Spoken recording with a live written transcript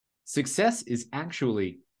Success is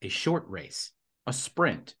actually a short race, a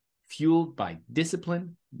sprint fueled by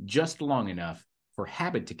discipline just long enough for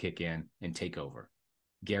habit to kick in and take over.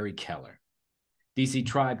 Gary Keller. DC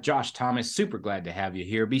Tribe, Josh Thomas, super glad to have you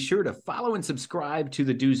here. Be sure to follow and subscribe to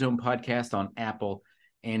the Do Zone podcast on Apple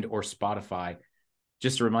and or Spotify.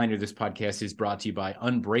 Just a reminder, this podcast is brought to you by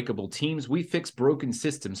Unbreakable Teams. We fix broken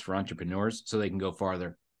systems for entrepreneurs so they can go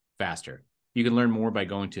farther, faster. You can learn more by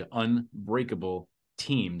going to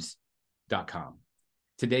unbreakableteams.com.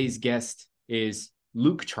 Today's guest is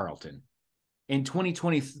Luke Charlton. In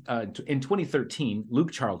 2013,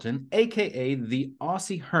 Luke Charlton, aka the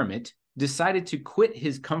Aussie Hermit, decided to quit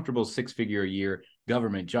his comfortable six-figure-a-year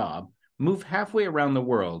government job, move halfway around the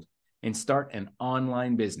world, and start an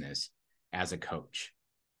online business as a coach.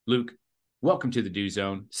 Luke, welcome to the Do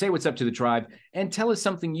Zone. Say what's up to the tribe and tell us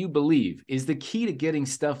something you believe is the key to getting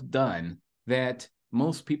stuff done that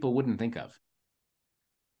most people wouldn't think of.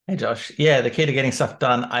 Hey, Josh. Yeah, the key to getting stuff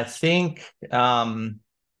done, I think it's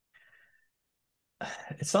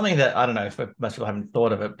something that, I don't know if most people haven't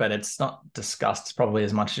thought of it, but it's not discussed probably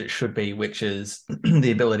as much as it should be, which is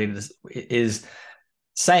the ability to, is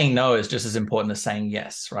saying no is just as important as saying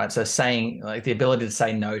yes, right? So saying, like, the ability to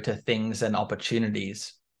say no to things and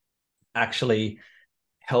opportunities actually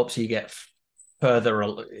helps you get further.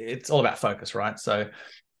 It's all about focus, right? So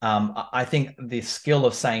I think the skill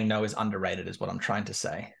of saying no is underrated, is what I'm trying to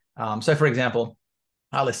say. So for example,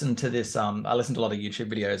 I listen to a lot of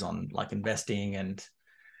YouTube videos on like investing and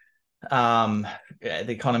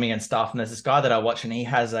the economy and stuff. And there's this guy that I watch, and he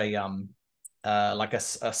has a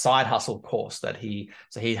side hustle course that he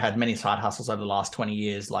had many side hustles over the last 20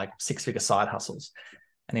 years, like six-figure side hustles.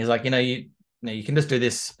 And he's like, you can just do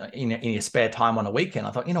this in your spare time on a weekend.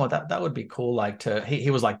 I thought, you know what, that would be cool. Like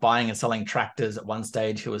he was like buying and selling tractors at one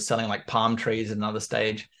stage. He was selling like palm trees at another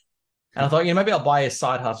stage. And I thought, maybe I'll buy a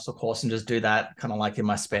side hustle course and just do that kind of like in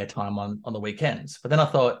my spare time on the weekends. But then I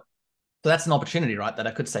thought, so that's an opportunity, right, that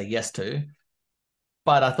I could say yes to.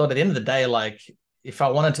 But I thought at the end of the day, like, if I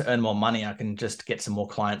wanted to earn more money, I can just get some more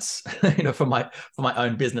clients, for my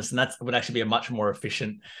own business. And that would actually be a much more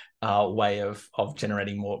efficient way of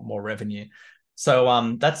generating more revenue.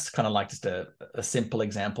 So that's kind of like just a simple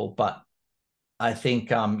example. But I think,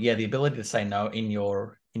 the ability to say no in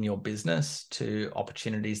your business to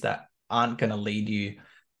opportunities that aren't going to lead you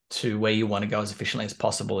to where you want to go as efficiently as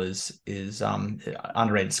possible is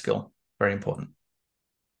underrated skill. Very important.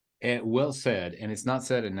 And well said, and it's not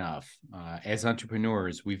said enough. As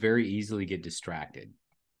entrepreneurs, we very easily get distracted,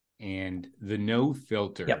 and the no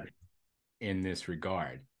filter in this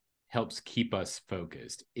regard helps keep us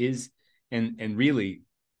focused. And really,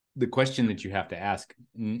 the question that you have to ask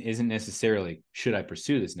isn't necessarily, should I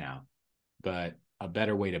pursue this now? But a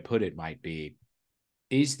better way to put it might be,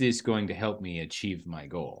 is this going to help me achieve my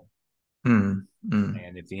goal? And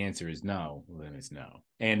if the answer is no, well, then it's no.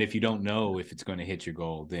 And if you don't know if it's going to hit your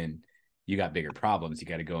goal, then you got bigger problems. You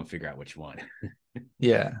got to go and figure out what you want.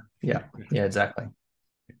 Yeah, exactly.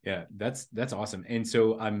 Yeah, that's awesome. And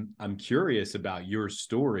so I'm curious about your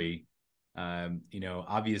story.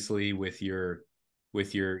 Obviously with your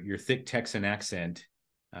thick Texan accent,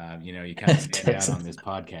 you kind of stand out on this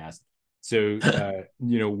podcast. So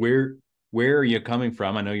where are you coming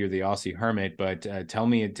from? I know you're the Aussie Hermit, but tell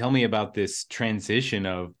me about this transition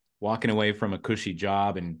of walking away from a cushy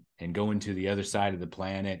job and going to the other side of the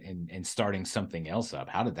planet and starting something else up.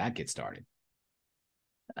 How did that get started?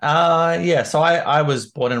 So I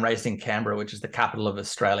was born and raised in Canberra, which is the capital of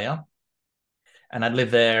Australia. And I'd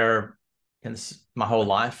lived there my whole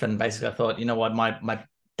life. And basically I thought, you know what, my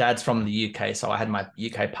dad's from the UK, so I had my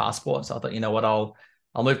UK passport. So I thought, you know what, I'll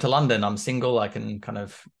move to London. I'm single. I can kind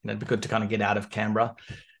of, it'd be good to kind of get out of Canberra.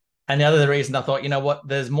 And the other reason I thought, you know what,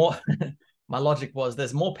 there's more, my logic was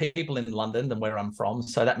there's more people in London than where I'm from.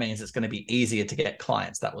 So that means it's going to be easier to get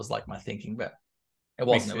clients. That was like my thinking, but it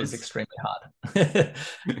wasn't. It was extremely hard.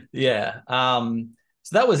 Yeah.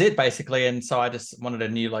 So that was it basically. And so I just wanted a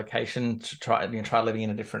new location to try living in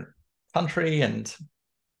a different country and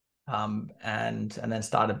then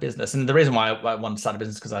start a business. And the reason why I wanted to start a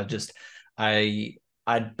business because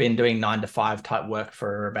I'd been doing 9-to-5 type work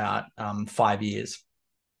for about 5 years.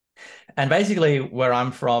 And basically where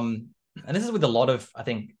I'm from, and this is with a lot of, I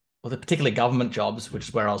think, well, particularly government jobs, which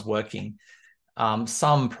is where I was working,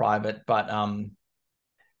 some private, but,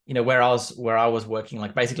 where I was working,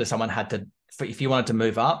 like basically someone had to, if you wanted to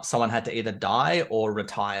move up, someone had to either die or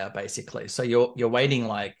retire basically. So you're waiting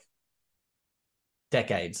like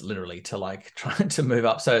decades literally to like try to move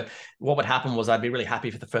up. So what would happen was I'd be really happy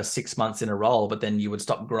for the first 6 months in a role, but then you would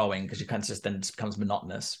stop growing because you kind of just then it becomes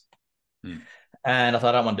monotonous. And I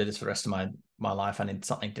thought, I don't want to do this for the rest of my life. I needed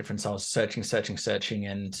something different. So I was searching,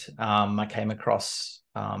 and I came across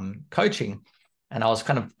coaching, and I was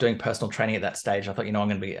kind of doing personal training at that stage. I thought, I'm going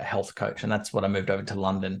to be a health coach, and that's what I moved over to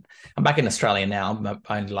London. I'm back in Australia now.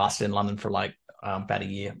 I only lasted in London for like about a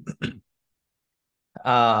year.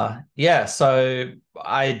 So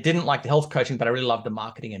I didn't like the health coaching, but I really loved the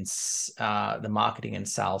marketing and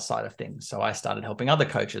sales side of things. So I started helping other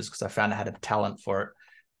coaches because I found I had a talent for it.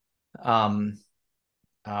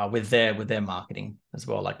 With their marketing as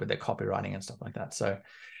well, like with their copywriting and stuff like that. So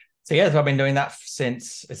I've been doing that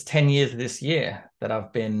since it's 10 years this year that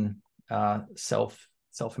I've been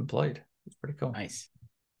self-employed. It's pretty cool. Nice.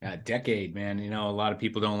 A decade, man. A lot of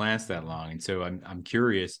people don't last that long. And so I'm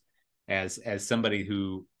curious, as somebody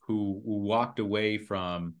who walked away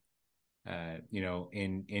from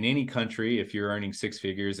in any country, if you're earning six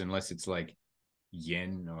figures, unless it's like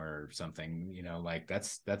yen or something, like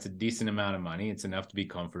that's a decent amount of money. It's enough to be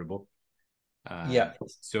comfortable.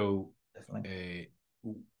 So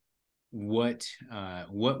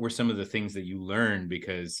what were some of the things that you learned?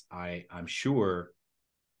 Because I'm sure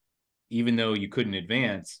even though you couldn't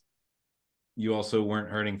advance, you also weren't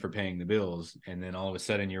hurting for paying the bills. And then all of a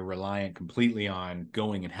sudden you're reliant completely on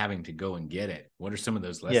going and having to go and get it. What are some of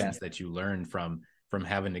those lessons that you learned from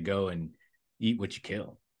having to go and eat what you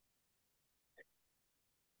kill?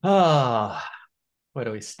 Where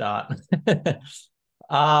do we start?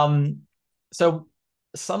 So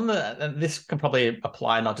some of this can probably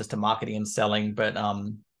apply not just to marketing and selling, but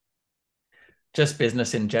just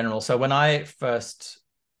business in general. So when I first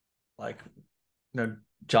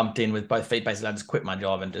jumped in with both feet, basically I just quit my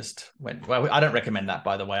job and just went, well, I don't recommend that,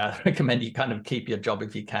 by the way. I recommend you kind of keep your job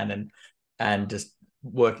if you can and just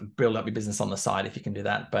build up your business on the side if you can do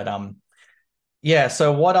that. But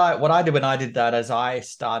so what I did when I did that is I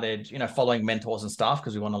started, following mentors and stuff,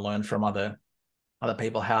 because we want to learn from other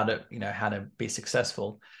people how to be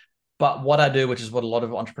successful. But what I do, which is what a lot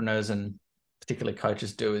of entrepreneurs and particularly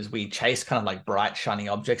coaches do, is we chase kind of like bright, shiny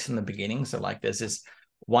objects in the beginning. So like there's this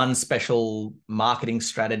one special marketing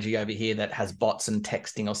strategy over here that has bots and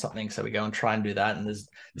texting or something. So we go and try and do that. And there's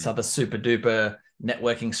this other super duper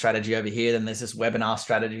networking strategy over here. Then there's this webinar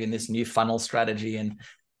strategy and this new funnel strategy and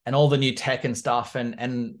all the new tech and stuff.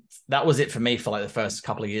 And that was it for me for like the first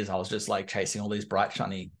couple of years. I was just like chasing all these bright,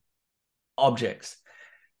 shiny objects.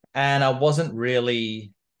 And I wasn't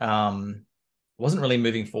really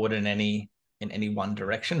moving forward in any one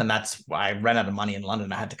direction. And that's why I ran out of money in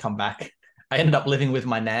London. I had to come back. I ended up living with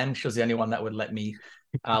my nan. She was the only one that would let me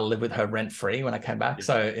live with her rent free when I came back.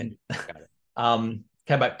 So came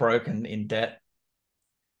back broke and in debt.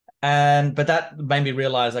 But that made me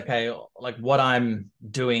realize, okay, like what I'm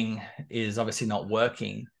doing is obviously not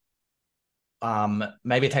working.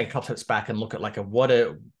 Maybe take a couple steps back and look at like what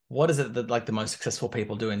is it that like the most successful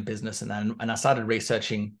people do in business, and I started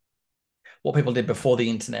researching what people did before the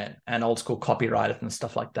internet and old school copywriters and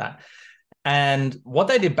stuff like that. And what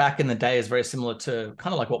they did back in the day is very similar to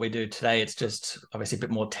kind of like what we do today. It's just obviously a bit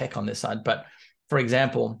more tech on this side. But for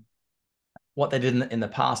example, what they did in the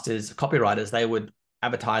past is copywriters, they would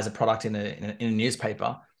advertise a product in a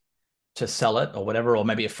newspaper to sell it or whatever, or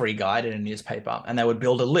maybe a free guide in a newspaper, and they would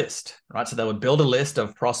build a list, right? So they would build a list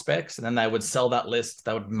of prospects, and then they would sell that list.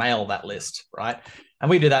 They would mail that list, right? And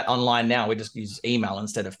we do that online now. We just use email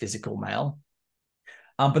instead of physical mail.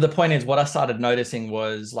 But the point is, what I started noticing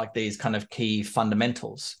was like these kind of key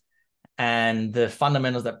fundamentals, and the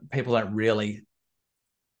fundamentals that people don't really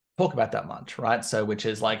talk about that much, right? So which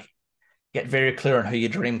is like, get very clear on who your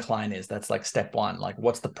dream client is. That's like step one. Like,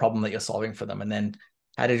 what's the problem that you're solving for them? And then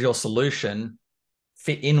how does your solution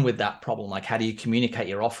fit in with that problem? Like, how do you communicate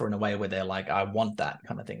your offer in a way where they're like, I want that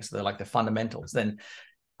kind of thing. So they're like the fundamentals. Then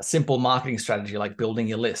a simple marketing strategy, like building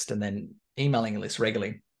your list and then emailing your list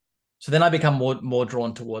regularly. So then I become more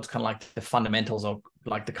drawn towards kind of like the fundamentals of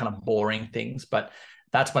like the kind of boring things. But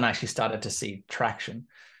that's when I actually started to see traction.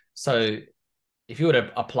 So if you were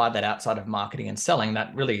to apply that outside of marketing and selling,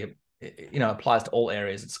 that really, applies to all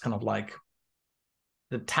areas. It's kind of like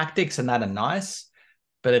the tactics and that are nice,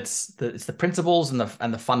 but it's the principles and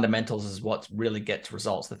the fundamentals is what really gets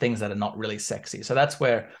results, the things that are not really sexy. So that's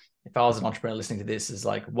where, if I was an entrepreneur listening to this, is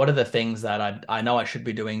like, what are the things that I know I should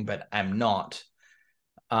be doing, but am not,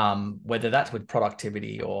 whether that's with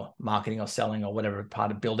productivity or marketing or selling or whatever, part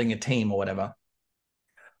of building a team or whatever.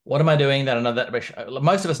 What am I doing that I know that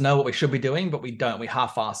most of us know what we should be doing, but we don't. We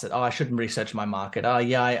half-ass it. Oh, I shouldn't research my market. Oh,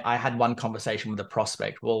 yeah, I had one conversation with a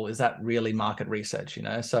prospect. Well, is that really market research?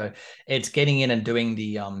 So it's getting in and doing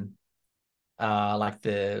the like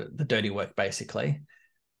the dirty work basically,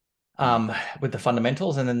 with the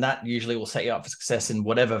fundamentals, and then that usually will set you up for success in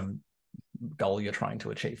whatever goal you're trying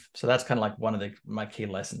to achieve. So that's kind of like one of my key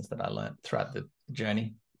lessons that I learned throughout the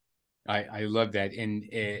journey. I love that. And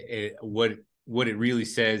what it really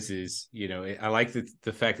says is, I like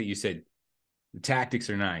the fact that you said the tactics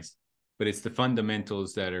are nice, but it's the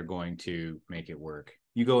fundamentals that are going to make it work.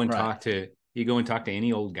 You go and talk to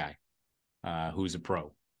any old guy who's a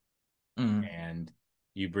pro, and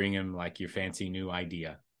you bring him like your fancy new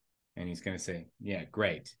idea, and he's going to say, yeah,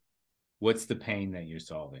 great. What's the pain that you're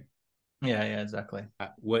solving? Yeah, exactly.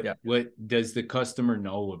 What does the customer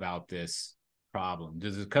know about this problem?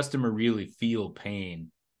 Does the customer really feel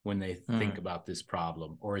pain when they think about this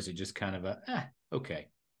problem, or is it just kind of okay?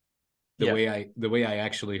 The way I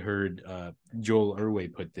actually heard Joel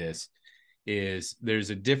Urway put this is there's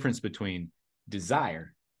a difference between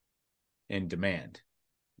desire and demand.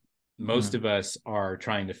 Most of us are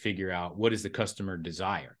trying to figure out what does the customer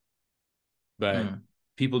desire, but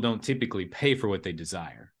people don't typically pay for what they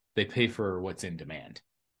desire. They pay for what's in demand.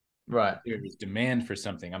 Right. If there is demand for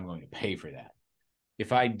something, I'm going to pay for that.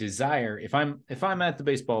 If I'm at the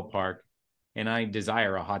baseball park and I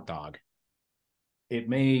desire a hot dog, it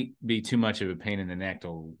may be too much of a pain in the neck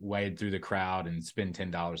to wade through the crowd and spend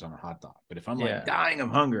 $10 on a hot dog. But if I'm like dying of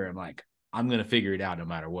hunger, I'm going to figure it out no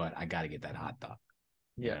matter what. I got to get that hot dog.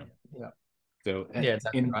 Yeah. So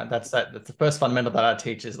exactly right. That's the first fundamental that I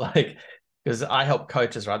teach is like, because I help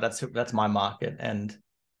coaches, right? That's my market, and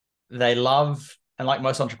they love, and like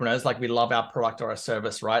most entrepreneurs, like we love our product or our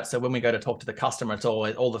service, right? So when we go to talk to the customer, it's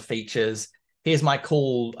always all the features. Here's my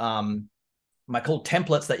cool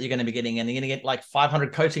templates that you're going to be getting, and you're going to get like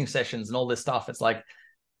 500 coaching sessions and all this stuff. It's like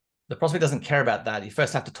the prospect doesn't care about that. You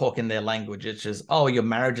first have to talk in their language. It's just, oh, your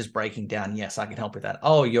marriage is breaking down. Yes, I can help with that.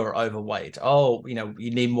 Oh, you're overweight. Oh,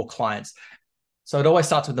 you need more clients. So it always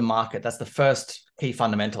starts with the market. That's the first key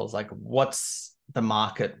fundamentals. Like, what's the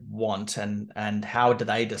market want, and how do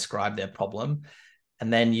they describe their problem?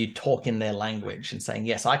 And then you talk in their language and saying,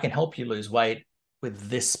 yes, I can help you lose weight with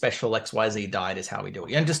this special XYZ diet is how we do it.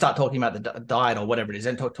 You don't just start talking about the diet or whatever it is.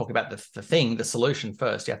 Don't talk about the solution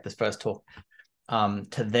first. You have to first talk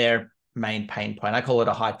to their main pain point. I call it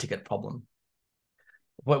a high ticket problem,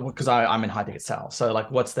 because I'm in high ticket sales. So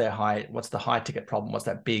like, what's the high ticket problem? What's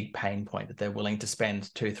that big pain point that they're willing to spend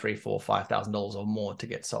 $2,000, $3,000, $4,000, $5,000 or more to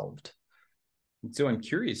get solved? So I'm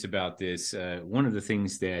curious about this. One of the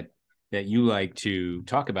things that you like to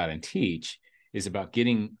talk about and teach is about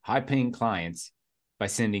getting high paying clients by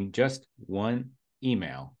sending just one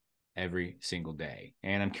email every single day.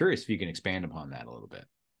 And I'm curious if you can expand upon that a little bit.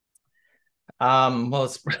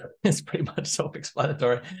 Well, it's pretty much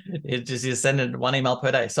self-explanatory. It's just you send in one email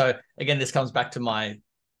per day. So again, this comes back to my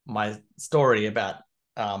story about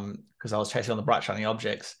because I was chasing on the bright shiny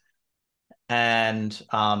objects, and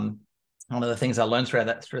one of the things I learned through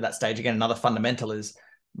that stage, again, another fundamental is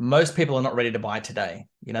most people are not ready to buy today.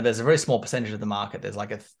 There's a very small percentage of the market. There's like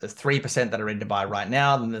there's 3% that are ready to buy right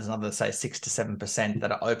now. Then there's another, say, 6 to 7%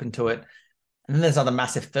 that are open to it. And then there's another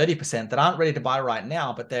massive 30% that aren't ready to buy right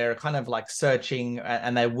now, but they're kind of like searching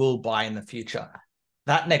and they will buy in the future.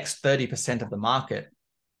 That next 30% of the market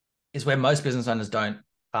is where most business owners don't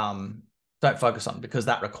focus on, because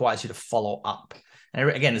that requires you to follow up. And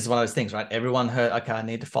again, this is one of those things, right? Everyone heard, okay, I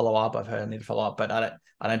need to follow up. I've heard I need to follow up, but I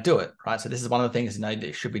don't do it, right? So this is one of the things that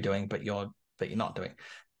you should be doing, but you're not doing.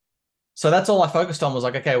 So that's all I focused on, was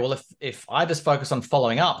like, okay, well, if I just focus on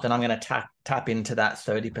following up, then I'm going to tap into that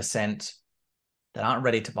 30% that aren't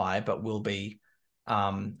ready to buy, but will be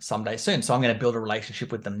someday soon. So I'm going to build a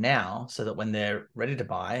relationship with them now, so that when they're ready to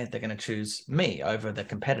buy, they're going to choose me over the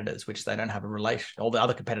competitors, which they don't have a relation, all the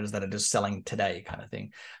other competitors that are just selling today kind of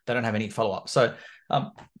thing. They don't have any follow-up. So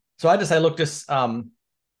I just say, look, just a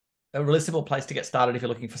really simple place to get started if you're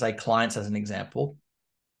looking for, say, clients as an example,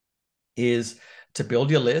 is to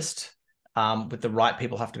build your list with the right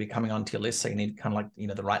people have to be coming onto your list. So you need kind of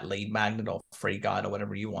like, the right lead magnet or free guide or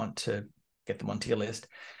whatever you want to get them onto your list.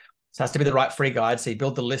 So it has to be the right free guide. So you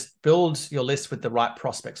build your list with the right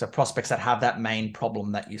prospects. So prospects that have that main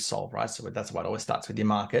problem that you solve, right? So that's what always starts with your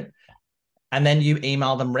market. And then you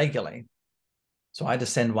email them regularly. So I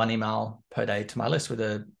just send one email per day to my list with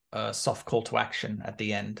a soft call to action at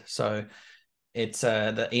the end. So it's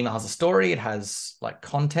the email has a story. It has like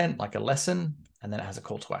content, like a lesson, and then it has a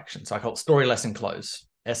call to action. So I call it story, lesson, close.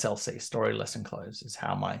 SLC, story, lesson, close is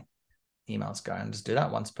how my emails go. And just do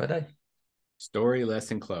that once per day. Story,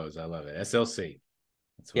 lesson, close. I love it. SLC.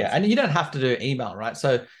 And you don't have to do email, right?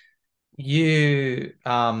 So you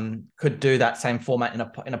could do that same format in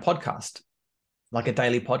a podcast, like a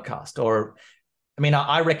daily podcast. Or, I mean,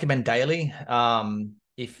 I recommend daily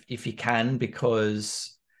if you can,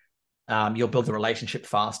 because you'll build a relationship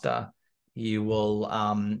faster. you'll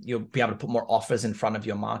be able to put more offers in front of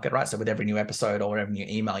your market, right? So with every new episode or every new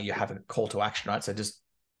email, you have a call to action, right? So just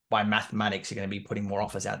by mathematics, you're going to be putting more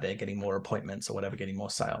offers out there, getting more appointments or whatever, getting more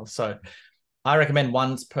sales. So I recommend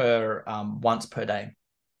once per day.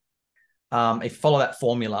 If you follow that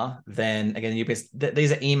formula, then again,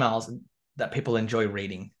 these are emails that people enjoy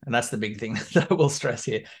reading. And that's the big thing that I will stress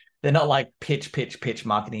here. They're not like pitch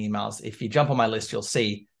marketing emails. If you jump on my list, you'll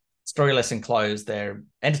see story, lesson, close. They're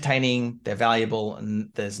entertaining, they're valuable,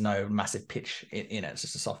 and there's no massive pitch in it. It's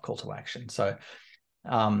just a soft call to action. So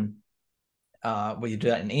whether you do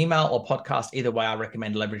that in email or podcast, either way, I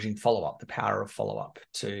recommend leveraging follow-up, the power of follow-up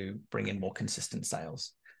to bring in more consistent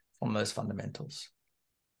sales from those fundamentals.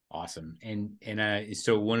 Awesome. And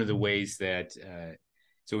so one of the ways that,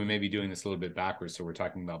 so we may be doing this a little bit backwards. So we're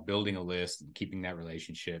talking about building a list and keeping that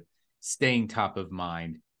relationship, staying top of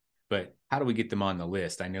mind, but how do we get them on the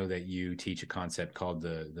list? I know that you teach a concept called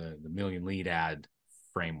the million lead ad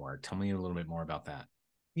framework. Tell me a little bit more about that.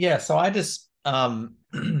 Yeah. So I just, as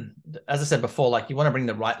I said before, like you want to bring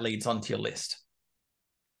the right leads onto your list.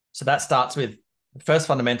 So that starts with the first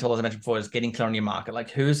fundamental, as I mentioned before, is getting clear on your market.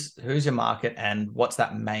 Like who's your market and what's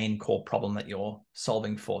that main core problem that you're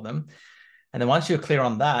solving for them. And then once you're clear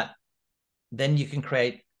on that, then you can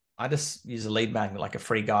create, I just use a lead magnet, like a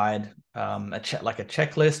free guide, like a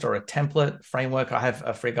checklist or a template framework. I have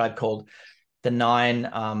a free guide called the nine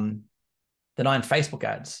Facebook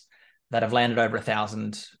ads that have landed over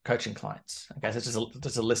 1,000 coaching clients. Okay, so it's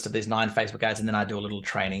just a list of these 9 Facebook ads, and then I do a little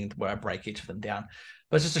training where I break each of them down.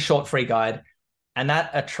 But it's just a short free guide. And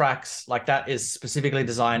that attracts, like that is specifically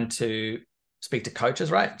designed to speak to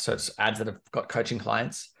coaches, right? So it's ads that have got coaching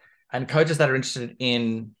clients and coaches that are interested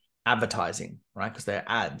in advertising, right? Because they're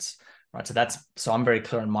ads, right? So I'm very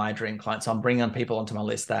clear on my dream clients. So I'm bringing on people onto my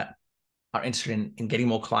list that are interested in getting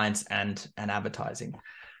more clients and advertising.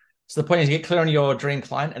 So the point is you get clear on your dream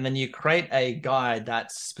client, and then you create a guide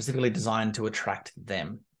that's specifically designed to attract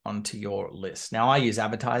them onto your list. Now I use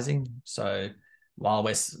advertising. So while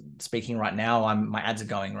we're speaking right now, my ads are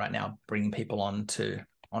going right now, bringing people onto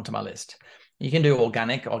my list. You can do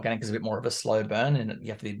organic. Organic is a bit more of a slow burn, and you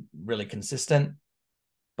have to be really consistent.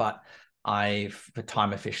 But for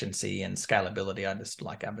time efficiency and scalability, I just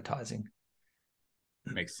like advertising.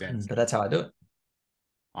 Makes sense. But that's how I do it.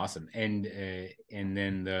 Awesome. And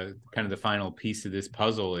then the kind of the final piece of this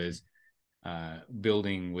puzzle is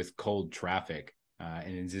building with cold traffic.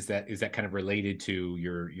 And is that kind of related to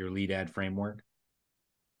your lead ad framework?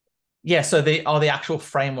 Yeah. So the actual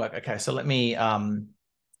framework. Okay. So let me,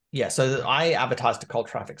 so I advertise to cold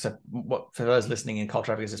traffic. So for those listening in, cold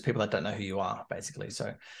traffic is just people that don't know who you are, basically.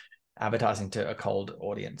 So advertising to a cold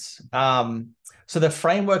audience. So the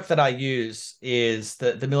framework that I use is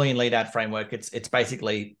the million lead ad framework. It's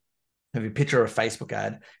basically, if you picture a Facebook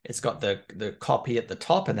ad, it's got the copy at the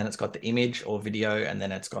top, and then it's got the image or video, and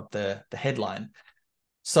then it's got the headline.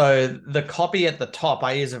 So the copy at the top,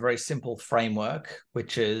 I use a very simple framework,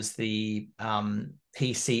 which is the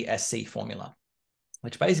PCSC formula,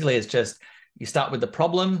 which basically is just you start with the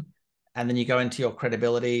problem, and then you go into your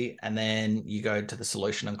credibility, and then you go to the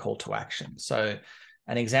solution and call to action. So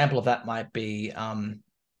an example of that might be,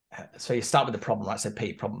 so you start with the problem, right? So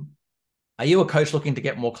P, problem. Are you a coach looking to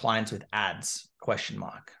get more clients with ads? ?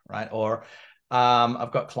 Right? Or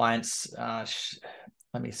I've got clients,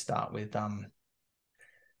 let me start with,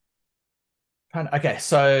 okay.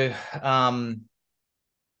 So I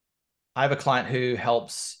have a client who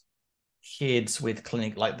helps kids with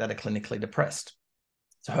that are clinically depressed.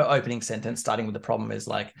 So her opening sentence, starting with the problem, is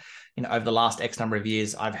like, over the last X number of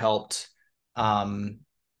years, I've helped,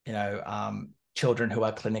 children who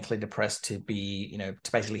are clinically depressed to be,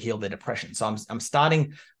 to basically heal their depression. So I'm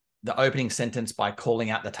starting the opening sentence by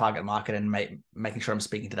calling out the target market and making sure I'm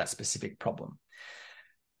speaking to that specific problem.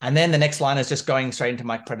 And then the next line is just going straight into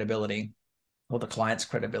my credibility, or the client's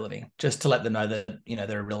credibility, just to let them know that,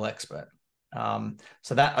 they're a real expert.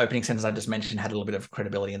 So that opening sentence I just mentioned had a little bit of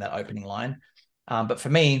credibility in that opening line. But for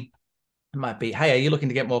me, it might be, hey, are you looking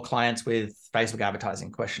to get more clients with Facebook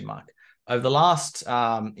advertising? ? Over the last,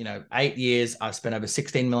 8 years, I've spent over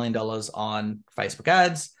 $16 million on Facebook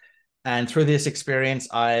ads. And through this experience,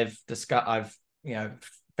 I've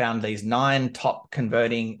found these 9 top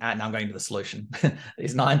converting, and now I'm going to the solution,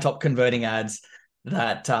 these 9 top converting ads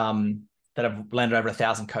that have landed over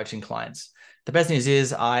 1,000 coaching clients. The best news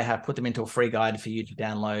is I have put them into a free guide for you to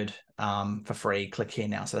download for free. Click here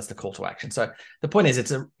now. So that's the call to action. So the point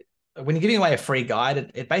is, when you're giving away a free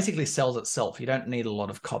guide, it basically sells itself. You don't need a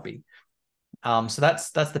lot of copy. So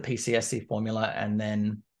that's the PCSC formula. And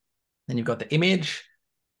then you've got the image.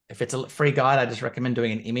 if it's a free guide, I just recommend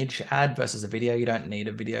doing an image ad versus a video. You don't need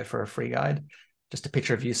a video for a free guide. Just a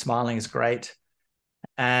picture of you smiling is great.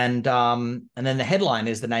 And then the headline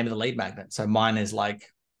is the name of the lead magnet. So mine is like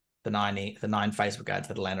the 9 Facebook ads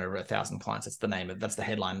that land over 1,000 clients. That's the name that's the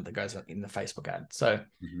headline that goes in the Facebook ad. So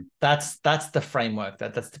that's the framework.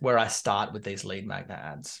 That's where I start with these lead magnet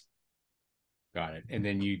ads. Got it. And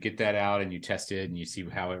then you get that out and you test it and you see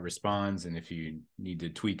how it responds and if you need to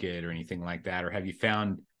tweak it or anything like that. Or have you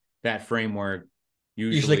found that framework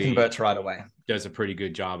usually converts right away? Does a pretty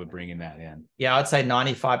good job of bringing that in. Yeah, I'd say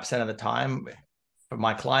 95% of the time for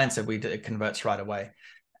my clients, it converts right away.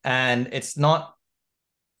 And it's not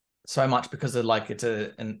so much because of like it's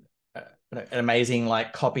an amazing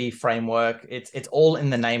like copy framework. It's all in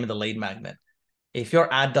the name of the lead magnet. If your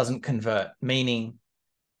ad doesn't convert,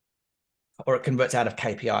 or it converts out of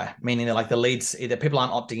KPI, meaning that like the leads, either people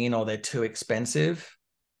aren't opting in or they're too expensive,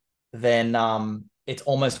 then it's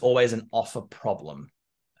almost always an offer problem.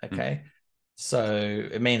 Okay. So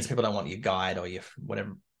it means people don't want your guide or your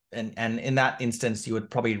whatever. And in that instance, you would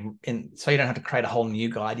probably, so you don't have to create a whole new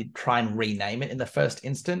guide, you'd try and rename it in the first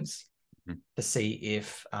instance to see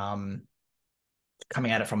if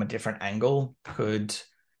coming at it from a different angle could,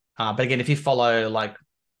 but again, if you follow like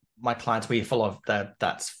my clients, we follow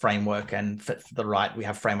that's framework, and for the right, we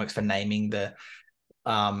have frameworks for naming the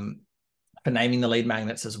lead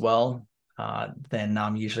magnets as well. Then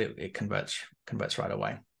usually it converts right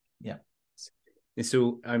away. Yeah. And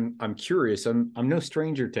so I'm curious. I'm no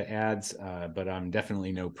stranger to ads, but I'm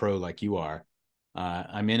definitely no pro like you are.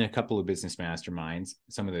 I'm in a couple of business masterminds.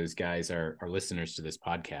 Some of those guys are listeners to this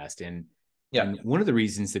podcast, and one of the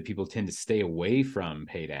reasons that people tend to stay away from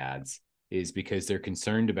paid ads is because they're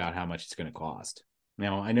concerned about how much it's going to cost.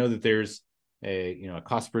 Now, I know that there's a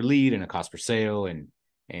cost per lead and a cost per sale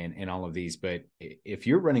and all of these, but if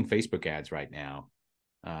you're running Facebook ads right now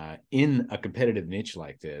in a competitive niche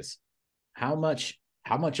like this, how much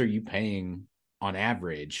are you paying on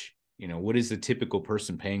average? What is the typical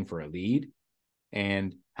person paying for a lead,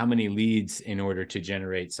 and how many leads in order to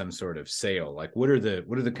generate some sort of sale? Like what are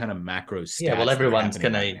the kind of macro stats? Yeah, well, everyone's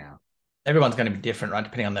going to be different, right?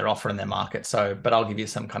 Depending on their offer and their market. So, but I'll give you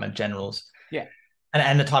some kind of generals. Yeah.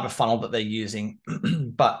 And the type of funnel that they're using.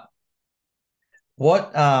 But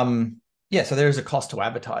what, so there is a cost to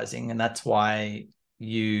advertising, and that's why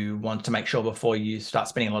you want to make sure before you start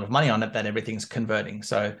spending a lot of money on it that everything's converting.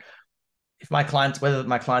 So if whether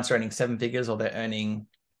my clients are earning 7 figures or they're earning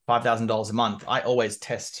 $5,000 a month, I always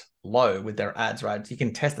test low with their ads, right? You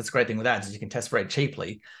can test, that's a great thing with ads, is you can test very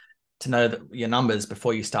cheaply to know your numbers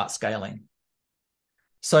before you start scaling.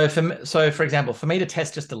 So for example, for me to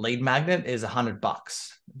test just the lead magnet is $100,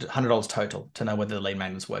 $100 total to know whether the lead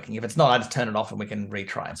magnet is working. If it's not, I just turn it off and we can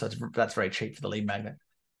retry it. So that's very cheap for the lead magnet.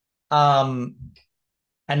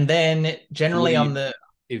 And then generally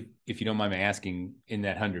if you don't mind me asking, in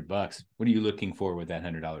that $100, what are you looking for with that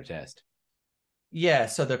 $100 test? Yeah.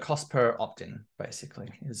 So the cost per opt-in basically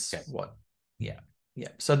is what, yeah.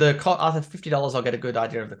 So after $50, I'll get a good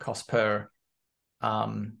idea of the cost per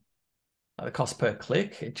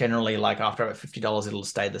click. Generally, like after about $50, it'll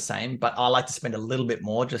stay the same, but I like to spend a little bit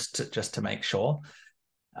more just to make sure.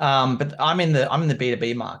 But I'm in the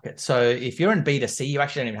B2B market. So if you're in B2C, you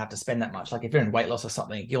actually don't even have to spend that much. Like if you're in weight loss or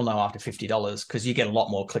something, you'll know after $50 because you get a lot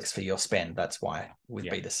more clicks for your spend. That's why with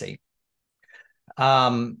B2C.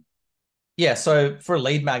 So for a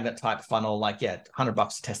lead magnet type funnel, $100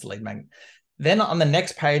 to test the lead magnet. Then on the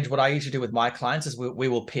next page, what I usually do with my clients is we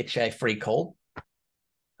will pitch a free call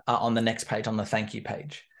on the next page, on the thank you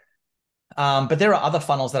page. But there are other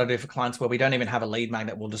funnels that I do for clients where we don't even have a lead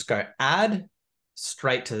magnet. We'll just go ad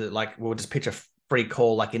straight to we'll just pitch a free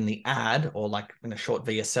call like in the ad or like in a short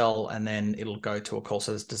VSL, and then it'll go to a call.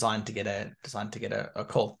 So it's designed to get a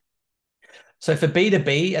call. So for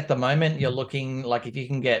B2B at the moment, you're looking like if you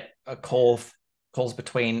can get calls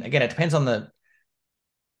between, again, it depends on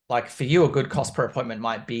like for you, a good cost per appointment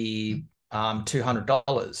might be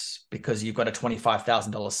 $200 because you've got a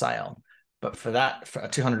 $25,000 sale. But for a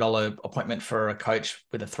 $200 appointment for a coach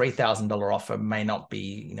with a $3,000 offer may not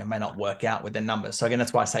work out with their numbers. So again,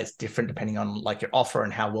 that's why I say it's different depending on like your offer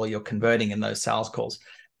and how well you're converting in those sales calls,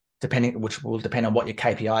 which will depend on what your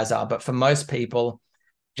KPIs are. But for most people,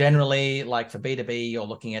 generally, like for B2B, you're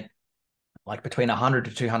looking at like between $100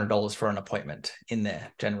 to $200 for an appointment in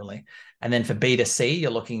there generally. And then for B2C, you're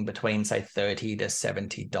looking between say $30 to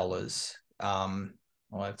 $70.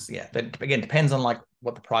 That again depends on like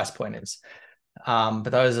what the price point is. But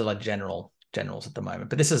those are like generals at the moment.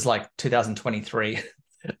 But this is like 2023.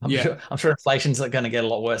 I'm sure inflation's going to get a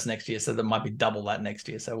lot worse next year, so there might be double that next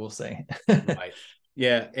year. So we'll see. Right.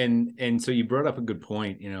 Yeah, and so you brought up a good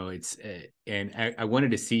point. It's and I wanted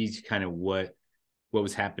to see kind of what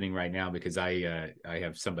was happening right now, because I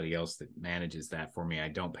have somebody else that manages that for me. I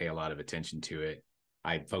don't pay a lot of attention to it.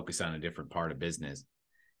 I focus on a different part of business.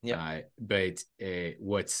 Yeah. But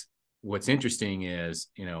what's interesting is,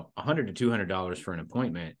 $100 to $200 for an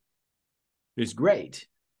appointment is great,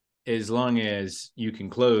 as long as you can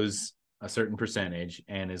close a certain percentage,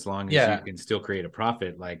 and as long as you can still create a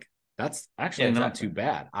profit. Like, that's actually not too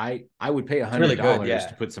bad. I would pay $100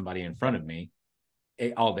 to put somebody in front of me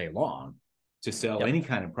all day long to sell any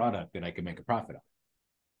kind of product that I could make a profit on.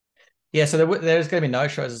 Yeah, so there's going to be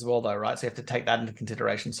no-shows as well, though, right? So you have to take that into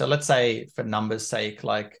consideration. So let's say, for numbers' sake,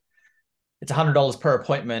 like it's $100 per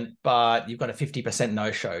appointment, but you've got a 50%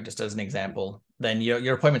 no-show, just as an example. Then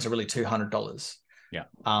your appointments are really $200. Yeah.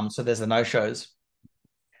 So there's the no-shows.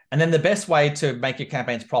 And then the best way to make your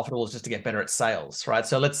campaigns profitable is just to get better at sales, right?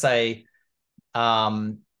 So let's say,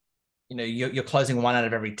 you're closing 1 out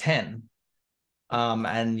of every 10,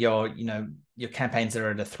 and your campaigns are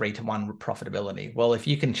at a 3-to-1 profitability. Well, if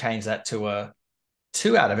you can change that to a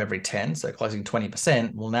 2 out of every 10, so closing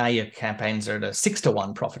 20%, well, now your campaigns are at a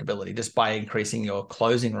 6-to-1 profitability just by increasing your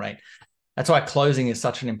closing rate. That's why closing is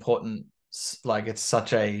such an important, it's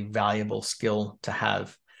such a valuable skill to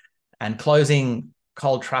have. And closing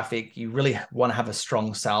cold traffic, you really want to have a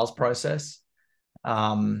strong sales process,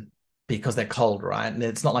 because they're cold, right? And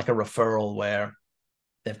it's not like a referral where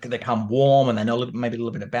they come warm and they know maybe a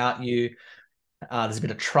little bit about you. There's a bit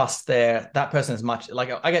of trust there. That person is much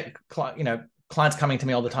like, I get clients coming to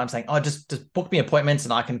me all the time saying, "Oh, just book me appointments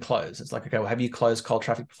and I can close." It's like, okay, well, have you closed cold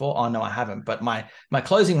traffic before? Oh, no, I haven't. But my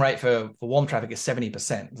closing rate for warm traffic is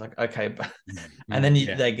 70%. It's like, okay, and then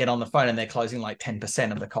they get on the phone and they're closing like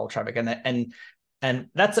 10% of the cold traffic, and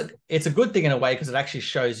it's a good thing in a way, because it actually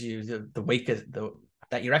shows you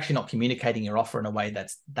that you're actually not communicating your offer in a way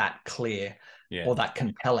that's that clear. Yeah. Or that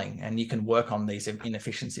compelling, and you can work on these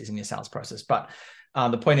inefficiencies in your sales process. But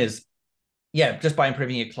the point is, just by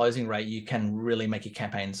improving your closing rate, you can really make your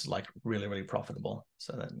campaigns like really, really profitable.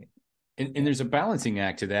 So that, and there's a balancing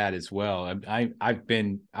act to that as well. I've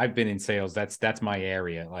been in sales. That's my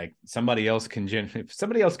area. Like, if somebody else can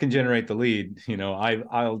generate the lead,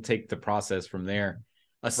 I'll take the process from there.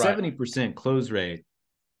 A 70% close rate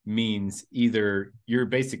means either you're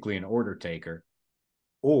basically an order taker,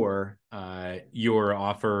 or your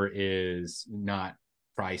offer is not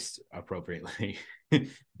priced appropriately.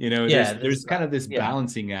 There's kind of this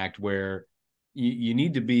balancing act where you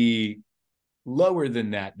need to be lower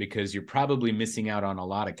than that, because you're probably missing out on a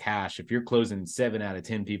lot of cash. If you're closing 7 out of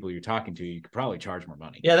 10 people you're talking to, you could probably charge more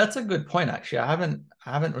money. Yeah, that's a good point. Actually, I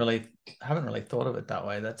haven't really thought of it that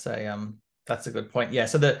way. That's a good point. Yeah.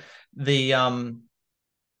 So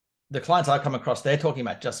the clients I come across, they're talking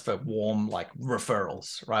about just for warm, like,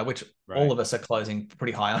 referrals, right? Which all of us are closing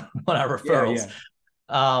pretty high on our referrals.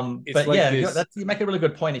 But like you make a really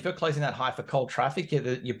good point. If you're closing that high for cold traffic,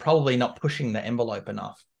 you're probably not pushing the envelope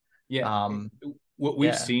enough. Yeah. What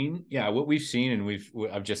we've seen, and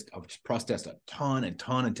I've just processed a ton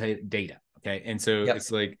of data. Okay. And so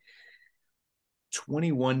it's like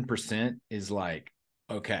 21% is like,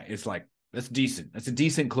 okay, it's like, that's decent. That's a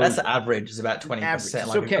decent close. That's the average, is about 20%.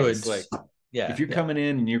 Like, okay. It's like, if you're coming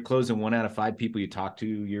in and you're closing 1 out of 5 people you talk to,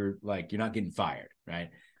 you're not getting fired, right?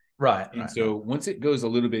 Right. And so once it goes a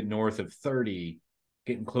little bit north of 30,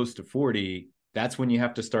 getting close to 40, that's when you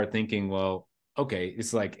have to start thinking, well, okay,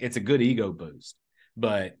 it's a good ego boost.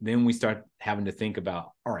 But then we start having to think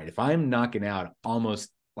about, all right, if I'm knocking out almost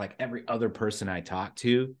like every other person I talk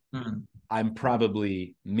to, I'm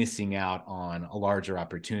probably missing out on a larger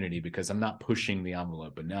opportunity, because I'm not pushing the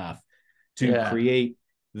envelope enough to create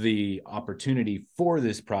the opportunity for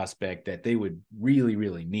this prospect that they would really,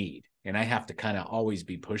 really need. And I have to kind of always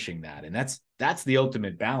be pushing that. And that's the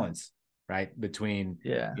ultimate balance, right? Between,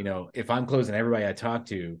 if I'm closing everybody I talk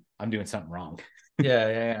to, I'm doing something wrong.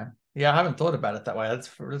 Yeah. I haven't thought about it that way.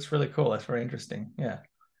 That's really cool. That's very interesting. Yeah.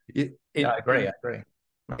 I agree.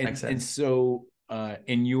 That makes sense. And so,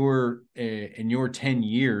 in your 10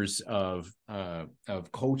 years of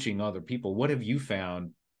coaching other people, what have you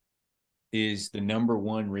found is the number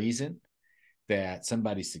one reason that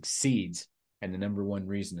somebody succeeds and the number one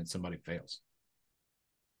reason that somebody fails?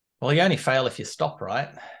 Well, you only fail if you stop, right?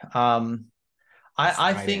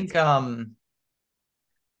 I think I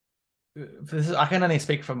can only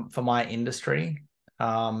speak for my industry.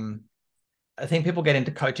 I think people get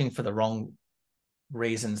into coaching for the wrong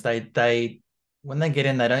reasons. They when they get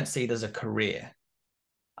in, they don't see it as a career.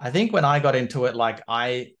 I think when I got into it, like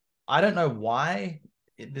I don't know why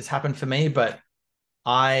this happened for me, but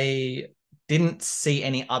I didn't see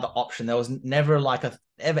any other option. There was never like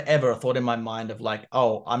ever a thought in my mind of like,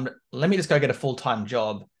 oh, let me just go get a full-time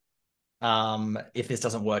job if this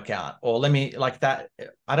doesn't work out, or let me like that.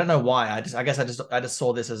 I don't know why. I guess I just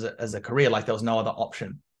saw this as a career. Like there was no other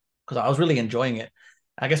option because I was really enjoying it.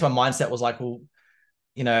 I guess my mindset was like, well,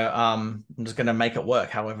 I'm just going to make it work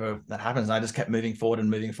however that happens. And I just kept moving forward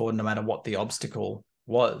no matter what the obstacle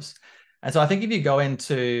was. And so I think if you go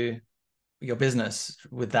into your business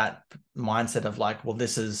with that mindset of like, well,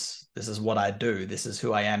 this is what I do, this is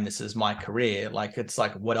who I am, this is my career, like it's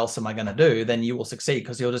like, what else am I going to do? Then you will succeed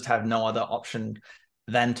because you'll just have no other option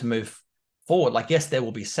than to move forward. Like, yes, there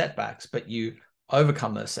will be setbacks, but you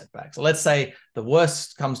overcome those setbacks. So let's say the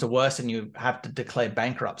worst comes to worst and you have to declare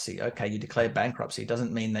bankruptcy. Okay, you declare bankruptcy. It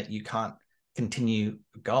doesn't mean that you can't continue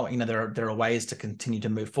going. There are ways to continue to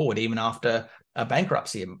move forward even after a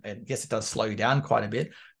bankruptcy. I guess it does slow you down quite a bit,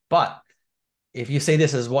 but if you see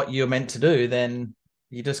this as what you're meant to do, then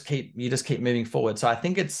you just keep moving forward. So I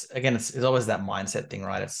think it's always that mindset thing,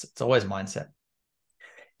 right? It's always mindset.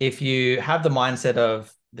 If you have the mindset of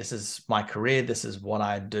this is my career, this is what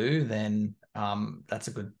I do, then it's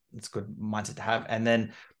a good mindset to have. And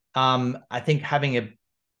then I think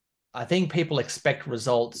people expect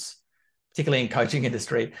results, particularly in coaching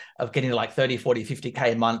industry, of getting to like 30, 40,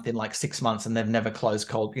 50K a month in like 6 months, and they've never closed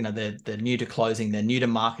cold. They're new to closing, they're new to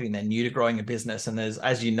marketing, they're new to growing a business. And there's,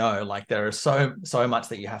 as you know, like there is so much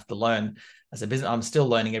that you have to learn as a business. I'm still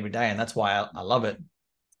learning every day, and that's why I love it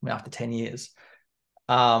after 10 years.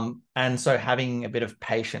 And so having a bit of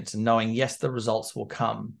patience and knowing, yes, the results will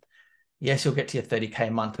come. Yes, you'll get to your 30K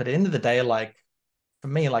a month, but at the end of the day, like for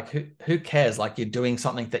me, like who cares? Like you're doing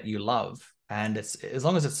something that you love. And it's as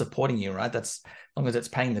long as it's supporting you, right? That's as long as it's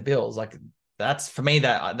paying the bills. Like that's for me,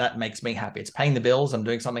 that makes me happy. It's paying the bills. I'm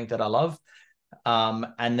doing something that I love.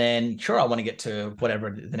 And then sure, I want to get to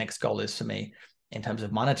whatever the next goal is for me in terms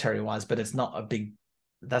of monetary wise, but it's not a big,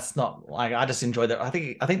 that's not like, I just enjoy that. I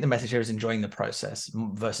think the message here is enjoying the process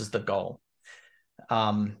versus the goal.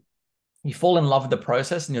 You fall in love with the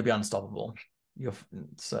process and you'll be unstoppable.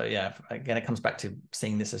 So yeah, again, it comes back to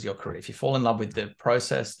seeing this as your career. If you fall in love with the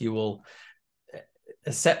process,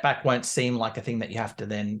 a setback won't seem like a thing that you have to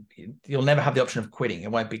then, you'll never have the option of quitting. It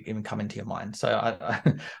won't even come into your mind. So I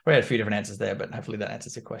we had a few different answers there, but hopefully that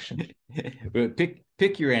answers your question. But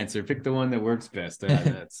pick your answer, pick the one that works best.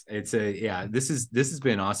 This has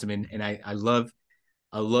been awesome. And I love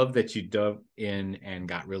that you dove in and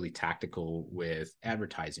got really tactical with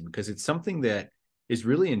advertising, because it's something that is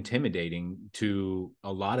really intimidating to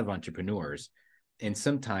a lot of entrepreneurs. And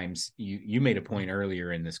sometimes you made a point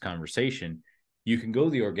earlier in this conversation, you can go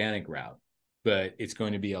the organic route, but it's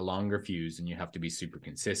going to be a longer fuse and you have to be super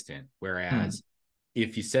consistent. Whereas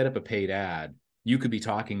if you set up a paid ad, you could be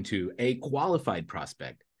talking to a qualified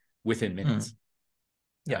prospect within minutes.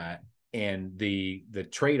 Yeah. And the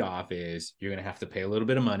trade-off is you're going to have to pay a little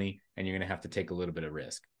bit of money and you're going to have to take a little bit of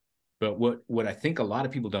risk. But what I think a lot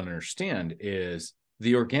of people don't understand is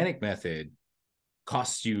the organic method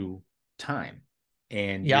costs you time.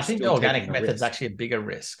 And yeah, I think the organic method is actually a bigger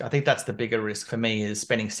risk. I think that's the bigger risk for me, is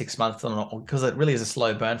spending 6 months on it, because it really is a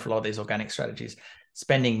slow burn for a lot of these organic strategies.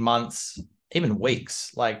 Spending months, even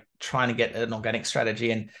weeks, like trying to get an organic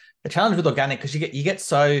strategy. And the challenge with organic, because you get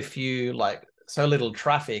so few, like so little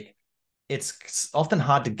traffic, it's often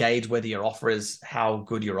hard to gauge whether your offer is, how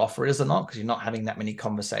good your offer is or not, because you're not having that many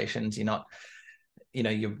conversations. You're not,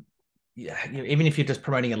 even if you're just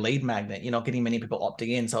promoting a lead magnet, you're not getting many people opting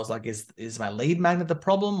in. So I was like, is my lead magnet the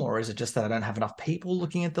problem, or is it just that I don't have enough people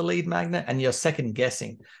looking at the lead magnet? And you're second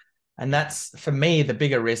guessing. And that's, for me, the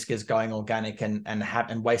bigger risk is going organic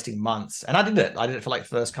and wasting months. And I did it for like the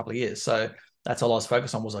first couple of years. So that's all I was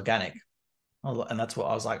focused on, was organic. And that's what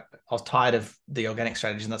I was like, I was tired of the organic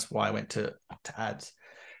strategy, and that's why I went to ads.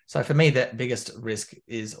 So for me, the biggest risk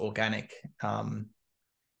is organic. So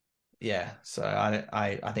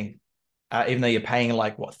I think even though you're paying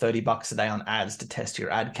like $30 a day on ads to test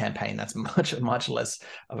your ad campaign, that's much less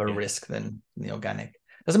of a risk than the organic.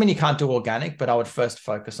 Doesn't mean you can't do organic, but I would first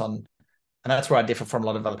focus on, and that's where I differ from a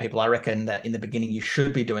lot of other people. I reckon that in the beginning, you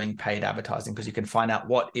should be doing paid advertising, because you can find out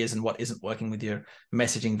what is and what isn't working with your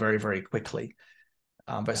messaging very, very quickly.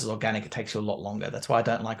 Versus organic, it takes you a lot longer. That's why I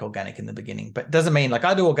don't like organic in the beginning. But it doesn't mean, like,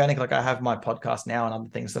 I do organic, like I have my podcast now and other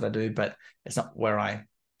things that I do, but it's not where I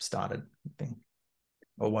started,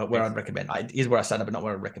 or where I'd recommend. It is where I started, but not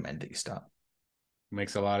where I'd recommend that you start.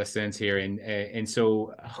 Makes a lot of sense here. And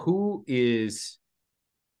so who is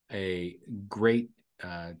a great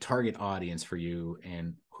target audience for you,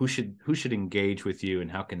 and who should engage with you,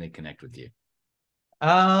 and how can they connect with you?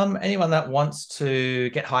 Anyone that wants to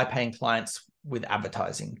get high paying clients with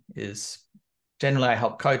advertising is generally I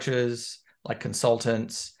help coaches, like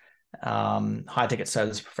consultants, high ticket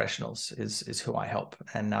service professionals is who I help.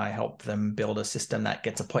 And I help them build a system that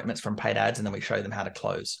gets appointments from paid ads. And then we show them how to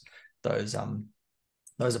close those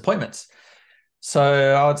appointments.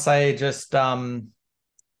 So I would say just, let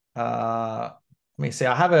me see,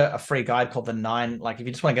 I have a free guide called the 9, like if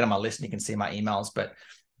you just want to get on my list and you can see my emails, but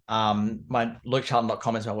my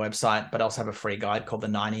lukecharlton.com is my website, but I also have a free guide called the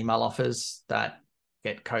 9 email offers that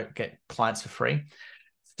get clients for free.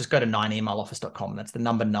 Just go to 9emailoffers.com. That's the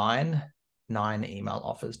number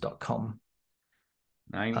 9emailoffers.com.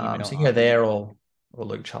 9 email so you can go there or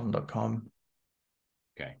lukecharlton.com.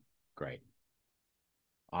 Okay, great.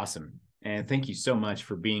 Awesome. And thank you so much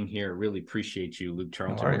for being here. Really appreciate you, Luke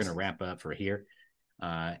Charlton. We're going to wrap up for here.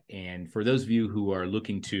 And for those of you who are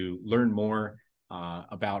looking to learn more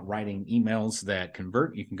about writing emails that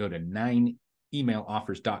convert, you can go to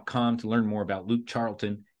 9emailoffers.com. To learn more about Luke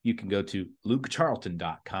Charlton, you can go to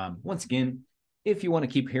lukecharlton.com. Once again, if you want to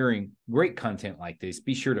keep hearing great content like this,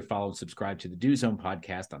 be sure to follow and subscribe to the Do Zone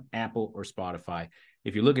podcast on Apple or Spotify.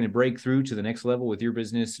 If you're looking to break through to the next level with your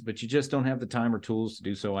business, but you just don't have the time or tools to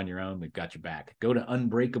do so on your own, we've got your back. Go to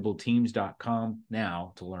unbreakableteams.com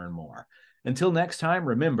now to learn more. Until next time,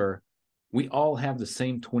 remember, we all have the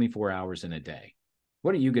same 24 hours in a day.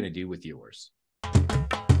 What are you going to do with yours?